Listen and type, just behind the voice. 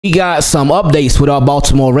We got some updates with our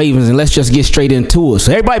Baltimore Ravens, and let's just get straight into it.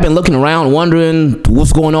 So everybody been looking around wondering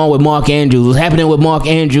what's going on with Mark Andrews, what's happening with Mark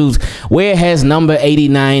Andrews, where has number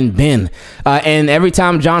 89 been? And every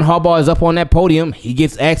time John Harbaugh is up on that podium, he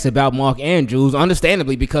gets asked about Mark Andrews,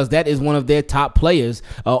 understandably, because that is one of their top players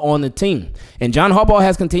on the team. And John Harbaugh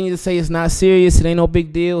has continued to say it's not serious, it ain't no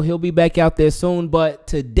big deal, he'll be back out there soon. But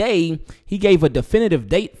today, he gave a definitive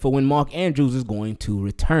date for when Mark Andrews is going to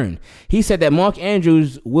return. He said that Mark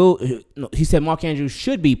Andrews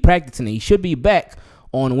should be practicing. He should be back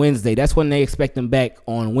on Wednesday. That's when they expect him back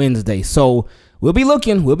on Wednesday. So we'll be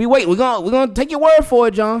looking. We'll be waiting. We're gonna take your word for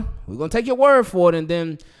it, John. We're gonna take your word for it, and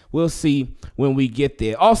then we'll see when we get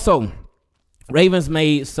there. Also, Ravens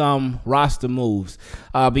made some roster moves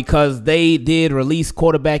because they did release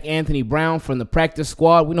quarterback Anthony Brown from the practice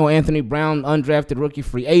squad. We know Anthony Brown, undrafted rookie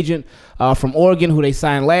free agent from Oregon, who they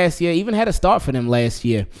signed last year, even had a start for them last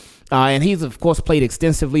year. And he's, of course, played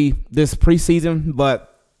extensively this preseason,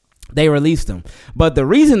 but they released him. But the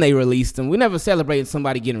reason they released him, we never celebrated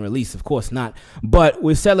somebody getting released, of course not. But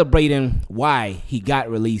we're celebrating why he got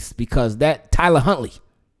released, because that Tyler Huntley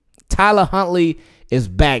is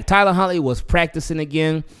back. Tyler Huntley was practicing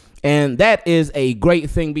again, and that is a great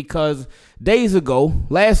thing because days ago,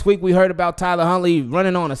 last week, we heard about Tyler Huntley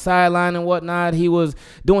running on the sideline and whatnot. He was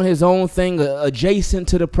doing his own thing adjacent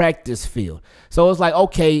to the practice field. So it's like,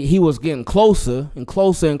 okay, he was getting closer and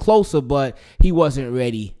closer and closer, but he wasn't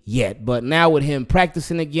ready yet. But now with him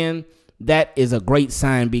practicing again, that is a great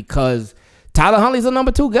sign because Tyler Huntley's a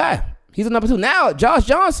number 2 guy. He's a number 2. Now, Josh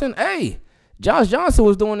Johnson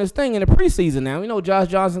was doing this thing in the preseason now. We know Josh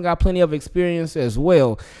Johnson got plenty of experience as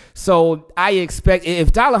well. So I expect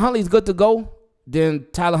if Tyler Huntley's good to go, then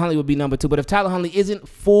Tyler Huntley would be number 2. But if Tyler Huntley isn't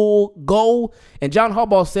full go, and John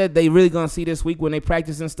Harbaugh said they really going to see this week when they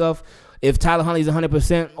practice and stuff, if Tyler Huntley's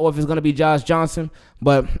 100% or if it's going to be Josh Johnson.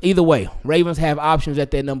 But either way, Ravens have options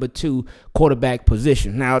at their number 2 quarterback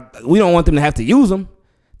position. Now, we don't want them to have to use them.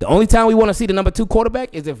 The only time we want to see the number 2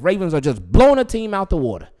 quarterback is if Ravens are just blowing a team out the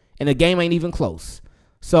water and the game ain't even close.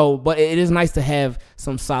 So, but it is nice to have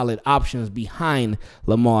some solid options behind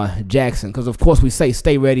Lamar Jackson because, of course, we say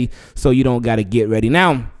stay ready so you don't got to get ready.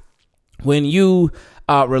 Now, when you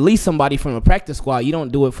release somebody from a practice squad, you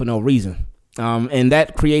don't do it for no reason. And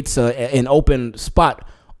that creates an open spot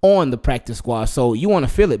on the practice squad. So you want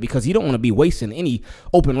to fill it because you don't want to be wasting any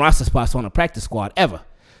open roster spots on a practice squad ever.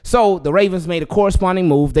 So the Ravens made a corresponding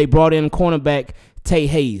move. They brought in cornerback Tay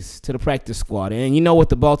Hayes to the practice squad. And you know what,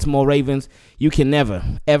 the Baltimore Ravens, you can never,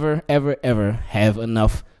 ever, ever, ever have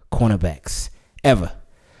enough cornerbacks. Ever.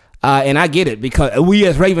 And I get it because we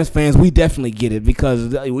as Ravens fans, we definitely get it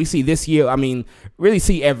because we see this year, really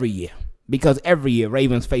see every year. Because every year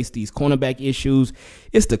Ravens face these cornerback issues.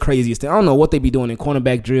 It's the craziest thing. I don't know what they be doing in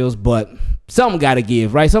cornerback drills, but something got to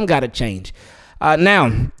give, right? Something got to change.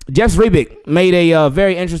 Now, Jeff Rebick made a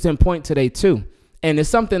very interesting point today, too. And it's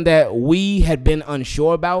something that we had been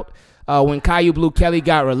unsure about when Caillou Blue Kelly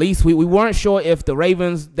got released. We weren't sure if the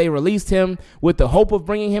Ravens, they released him with the hope of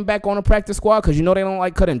bringing him back on a practice squad because you know they don't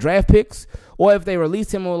like cutting draft picks. Or if they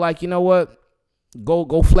released him or like, you know what?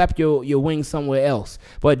 Go flap your wings somewhere else.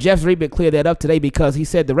 But Jeff Rebick cleared that up today because he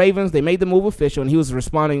said the Ravens, they made the move official, and he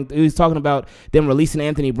was talking about them releasing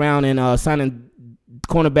Anthony Brown and signing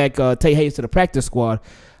cornerback Tay Hayes to the practice squad.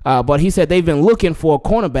 But he said they've been looking for a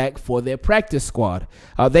cornerback for their practice squad.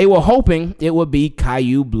 They were hoping it would be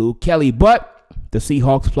Caillou Blue Kelly, but the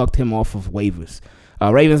Seahawks plucked him off of waivers.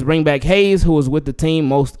 Ravens bring back Hayes, who was with the team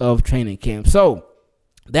most of training camp. So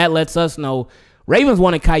that lets us know Ravens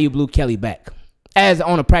wanted Caillou Blue Kelly back. As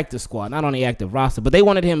on a practice squad, not on the active roster, but they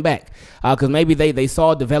wanted him back because maybe they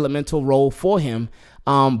saw a developmental role for him.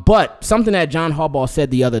 But something that John Harbaugh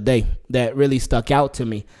said the other day that really stuck out to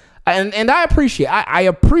me, and I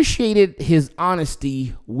appreciated his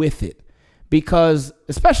honesty with it because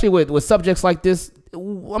especially with subjects like this,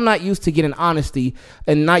 I'm not used to getting honesty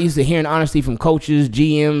and not used to hearing honesty from coaches,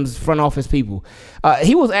 GMs, front office people.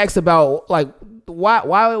 He was asked about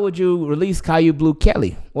why would you release Caillou Blue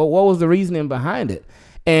Kelly? Well, what was the reasoning behind it?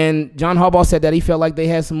 And John Harbaugh said that he felt like they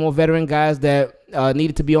had some more veteran guys that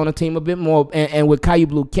needed to be on the team a bit more. And with Caillou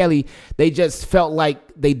Blue Kelly, they just felt like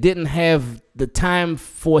they didn't have the time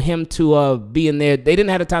for him to be in there. They didn't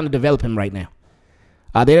have the time to develop him right now.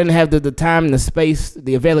 They didn't have the time, the space,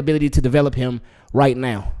 the availability to develop him right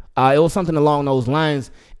now. It was something along those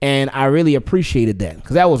lines, and I really appreciated that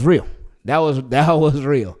because that was real. That was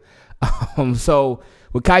real. So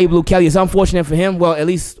with Caillou Blue Kelly, it's unfortunate for him. Well, at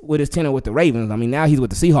least with his tenure with the Ravens. Now he's with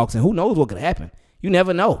the Seahawks, and who knows what could happen. You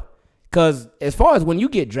never know. Because as far as when you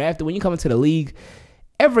get drafted, when you come into the league,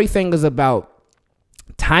 everything is about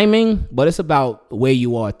timing, but it's about where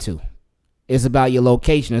you are too. It's about your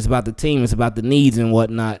location. It's about the team. It's about the needs and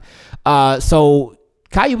whatnot. So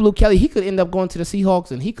Kyu Blu Kelly, he could end up going to the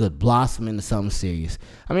Seahawks and he could blossom into something serious.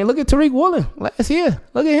 I mean, look at Tariq Woolen last year.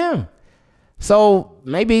 Look at him. So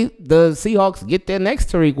maybe the Seahawks get their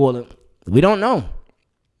next Tariq Woolen. We don't know.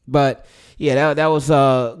 But yeah, that was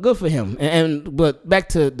good for him. But back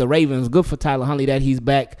to the Ravens, good for Tyler Huntley that he's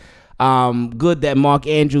back. Good that Mark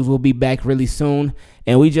Andrews will be back really soon.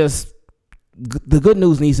 And the good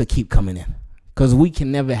news needs to keep coming in, because we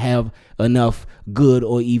can never have enough good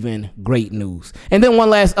or even great news. And then one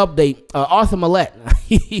last update, Arthur Millette.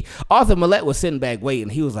 Arthur Millette was sitting back waiting.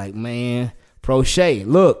 He was like, man, Prochet,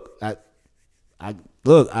 look, I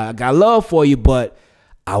got love for you, but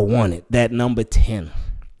I wanted that number 10.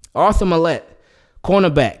 Arthur Millette,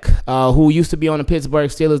 cornerback, who used to be on the Pittsburgh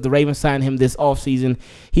Steelers. The Ravens signed him this offseason.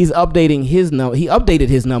 He's updating his number. He updated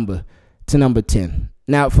his number to number 10.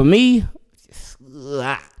 Now, for me,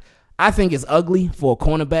 I think it's ugly for a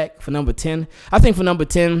cornerback for number 10. I think for number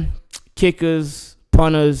 10, kickers,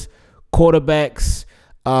 punters, quarterbacks,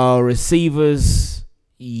 receivers,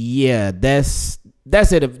 yeah, that's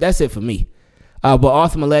it. That's it for me. But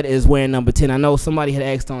Arthur Millette is wearing number 10. I know somebody had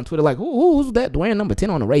asked on Twitter, like, who's that wearing number 10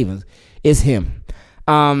 on the Ravens? It's him.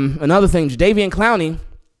 Another thing, Jadeveon Clowney,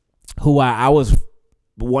 who I was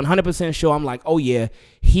 100% sure, I'm like, oh yeah,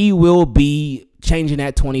 he will be changing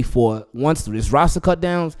that 24 once this roster cut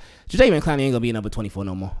downs. Jadeveon Clowney ain't gonna be number 24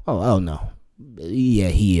 no more. Oh no, yeah,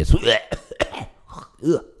 he is.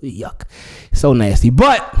 Yuck, so nasty.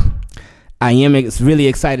 But I am really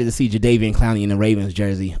excited to see Jadeveon Clowney in the Ravens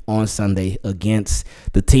jersey on Sunday against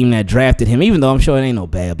the team that drafted him, even though I'm sure it ain't no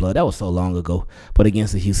bad blood. That was so long ago, but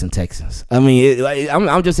against the Houston Texans. I mean,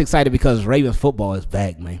 I'm just excited because Ravens football is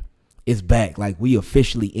back, man. It's back. Like, we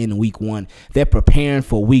officially in week 1. They're preparing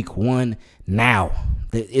for week 1 now.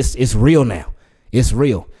 It's real now. It's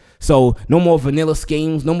real. So no more vanilla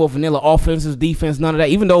schemes, no more vanilla offenses, defense, none of that.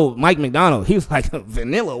 Even though Mike McDonald, he was like,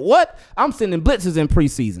 vanilla, what? I'm sending blitzes in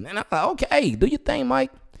preseason. And I'm like, okay, do your thing,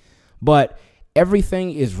 Mike. But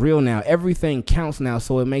everything is real now. Everything counts now,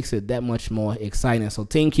 so it makes it that much more exciting. So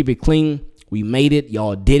team, keep it clean. We made it.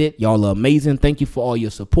 Y'all did it. Y'all are amazing. Thank you for all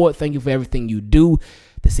your support. Thank you for everything you do.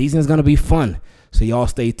 The season is going to be fun, so y'all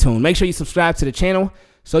stay tuned. Make sure you subscribe to the channel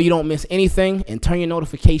so you don't miss anything, and turn your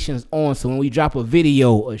notifications on so when we drop a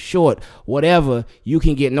video, a short, whatever, you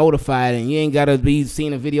can get notified, and you ain't got to be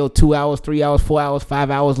seeing a video 2 hours, 3 hours, 4 hours,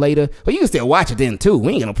 5 hours later. Well, you can still watch it then too.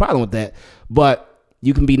 We ain't got no problem with that, but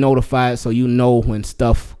you can be notified so you know when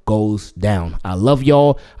stuff goes down. I love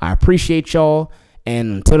y'all. I appreciate y'all,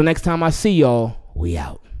 and until the next time I see y'all, we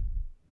out.